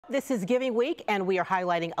This is Giving Week, and we are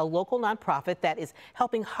highlighting a local nonprofit that is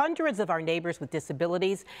helping hundreds of our neighbors with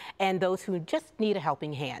disabilities and those who just need a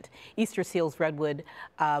helping hand. Easter Seals Redwood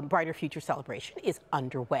Brighter Future Celebration is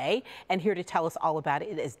underway, and here to tell us all about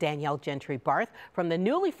it is Danielle Gentry-Barth from the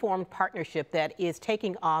newly formed partnership that is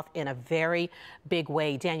taking off in a very big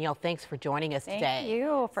way. Danielle, thanks for joining us today. Thank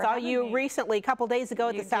you for having me. Saw you recently, a couple days ago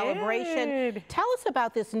at the celebration. Tell us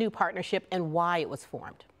about this new partnership and why it was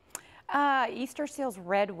formed. Easter Seals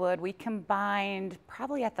Redwood, we combined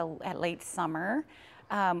probably at late summer.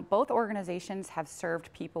 Both organizations have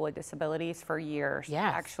served people with disabilities for years.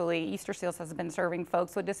 Yes. Actually, Easter Seals has been serving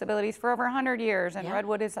folks with disabilities for over 100 years, and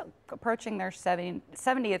Redwood is approaching their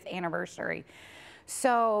 70th anniversary.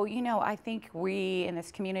 So, you know, I think we in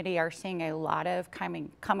this community are seeing a lot of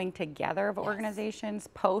coming together of organizations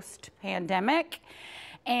post-pandemic.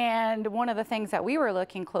 And one of the things that we were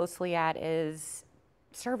looking closely at is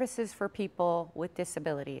services for people with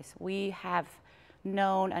disabilities. We have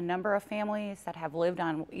known a number of families that have lived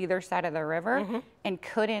on either side of the river and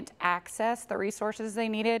couldn't access the resources they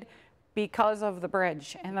needed because of the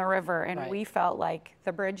bridge and the river. And we felt like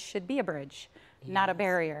the bridge should be a bridge, not a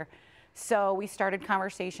barrier. So we started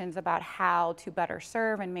conversations about how to better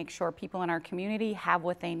serve and make sure people in our community have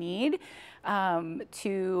what they need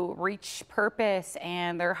to reach purpose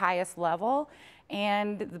and their highest level.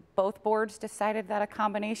 And both boards decided that a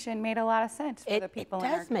combination made a lot of sense for the people in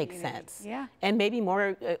our community. It does make sense. Yeah. And maybe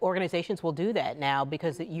more organizations will do that now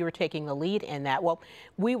because you're taking the lead in that. Well,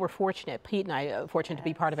 we were fortunate, Pete and I, fortunate to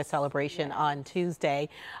be part of a celebration on Tuesday.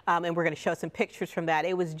 And we're going to show some pictures from that.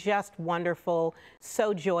 It was just wonderful,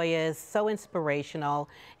 so joyous, so inspirational.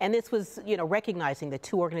 And this was, you know, recognizing the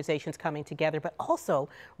two organizations coming together, but also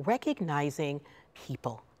recognizing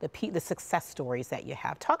people, the success stories that you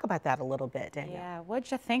have. Talk about that a little bit, Danielle. Yeah,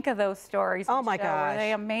 what'd you think of those stories? Oh my gosh. Were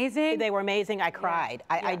they amazing? They were amazing. I cried.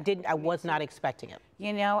 I was not expecting it.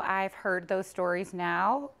 You know, I've heard those stories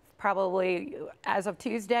now. Probably as of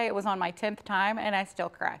Tuesday, it was on my 10th time, and I still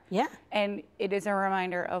cry. Yeah. And it is a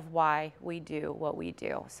reminder of why we do what we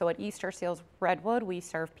do. So at Easter Seals Redwood, we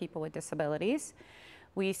serve people with disabilities.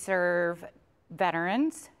 We serve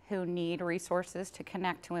veterans who need resources to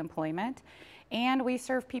connect to employment. And we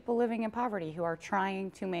serve people living in poverty who are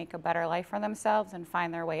trying to make a better life for themselves and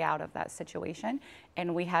find their way out of that situation.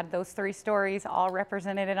 And we had those three stories all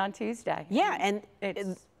represented on Tuesday. Yeah, and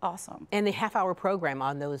it's awesome. And the half-hour program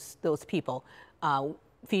on those people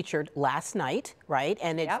featured last night, right?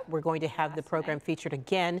 And we're going to have the program featured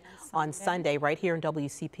again on Sunday right here in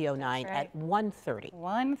WCPO 9 at 1:30.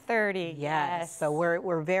 1:30, yes. So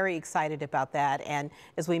we're very excited about that. And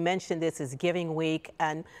as we mentioned, this is Giving Week.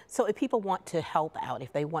 And so if people want to help out,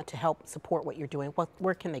 if they want to help support what you're doing,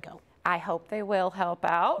 where can they go? I hope they will help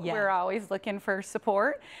out. We're always looking for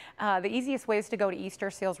support. The easiest way is to go to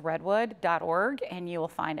eastersealsredwood.org and you will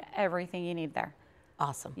find everything you need there.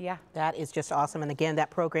 Awesome. Yeah. That is just awesome. And again, that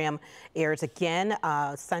program airs again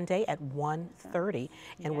Sunday at 1:30.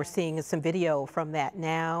 And we're seeing some video from that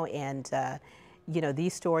now. And, you know,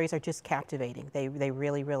 these stories are just captivating. They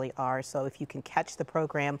really, really are. So if you can catch the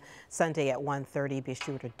program Sunday at 1:30, be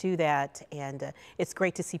sure to do that. And it's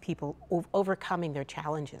great to see people overcoming their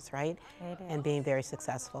challenges, right? It is. And being very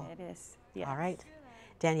successful. It is. Yes. All right.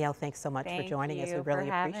 Danielle, thanks so much for joining us. We really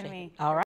appreciate it. Me. All right.